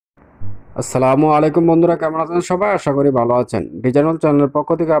আসসালামু আলাইকুম বন্ধুরা, কেমন আছেন সবাই? আশা করি ভালো আছেন। ডিজাইনাল চ্যানেলের পক্ষ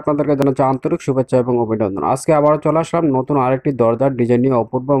থেকে আপনাদেরকে জানাচ্ছি আন্তরিক শুভেচ্ছা এবং অভিনন্দন। আজকে আবারও চলে আসলাম নতুন আরেকটি দরজার ডিজাইন নিয়ে।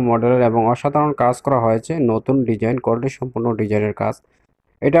 অপূর্ব মডেলের এবং অসাধারণ কাজ করা হয়েছে, নতুন ডিজাইন, কোয়ালিটি সম্পূর্ণ ডিজাইনের কাজ।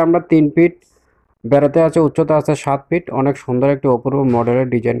 এটা আমরা 3 ফিট, বেড়াতে আছে, উচ্চতা আছে 7 ফিট। অনেক সুন্দর একটি অপূর্ব মডেলের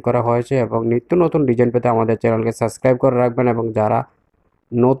ডিজাইন করা হয়েছে এবং নিত্য নতুন ডিজাইন পেতে আমাদের চ্যানেলকে সাবস্ক্রাইব করে রাখবেন। এবং যারা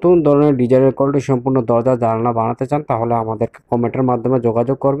নতুন ধরনের ডিজাইনের কোয়ালিটি সম্পূর্ণ দরজা জানালা বানাতে চান তাহলে আমাদেরকে কমেন্টের মাধ্যমে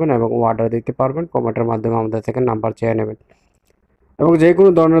যোগাযোগ করবেন এবং অর্ডার দিতে পারবেন। কমেন্টের মাধ্যমে আমাদের থেকে নাম্বার চেয়ে নেবেন। এবং যে কোনো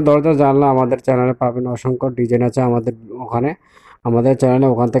ধরনের দরজা জানলা আমাদের চ্যানেলে পাবেন। অসংখ্য ডিজাইন আছে আমাদের ওখানে, আমাদের চ্যানেলে।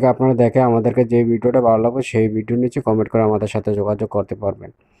 ওখান থেকে আপনারা দেখে আমাদেরকে যে ভিডিওটা ভালো লাগবে সেই ভিডিওর নিচে কমেন্ট করে আমাদের সাথে যোগাযোগ করতে পারবেন।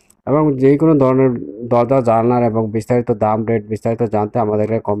 এবং যে কোনো ধরনের দরজা জানলার এবং বিস্তারিত দাম, রেট বিস্তারিত জানতে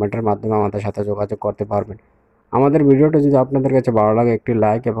আমাদেরকে কমেন্টের মাধ্যমে আমাদের সাথে যোগাযোগ করতে পারবেন। আমাদের ভিডিওটা যদি আপনাদের কাছে ভালো লাগে একটি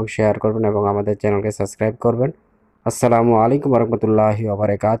লাইক এবং শেয়ার করবেন এবং আমাদের চ্যানেলকে সাবস্ক্রাইব করবেন। আসসালামু আলাইকুম রহমতুল্লাহি ওয়া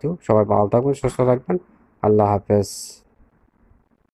বারাকাতুহু। সবাই ভালো থাকবেন, সুস্থ থাকবেন। আল্লাহ হাফেজ।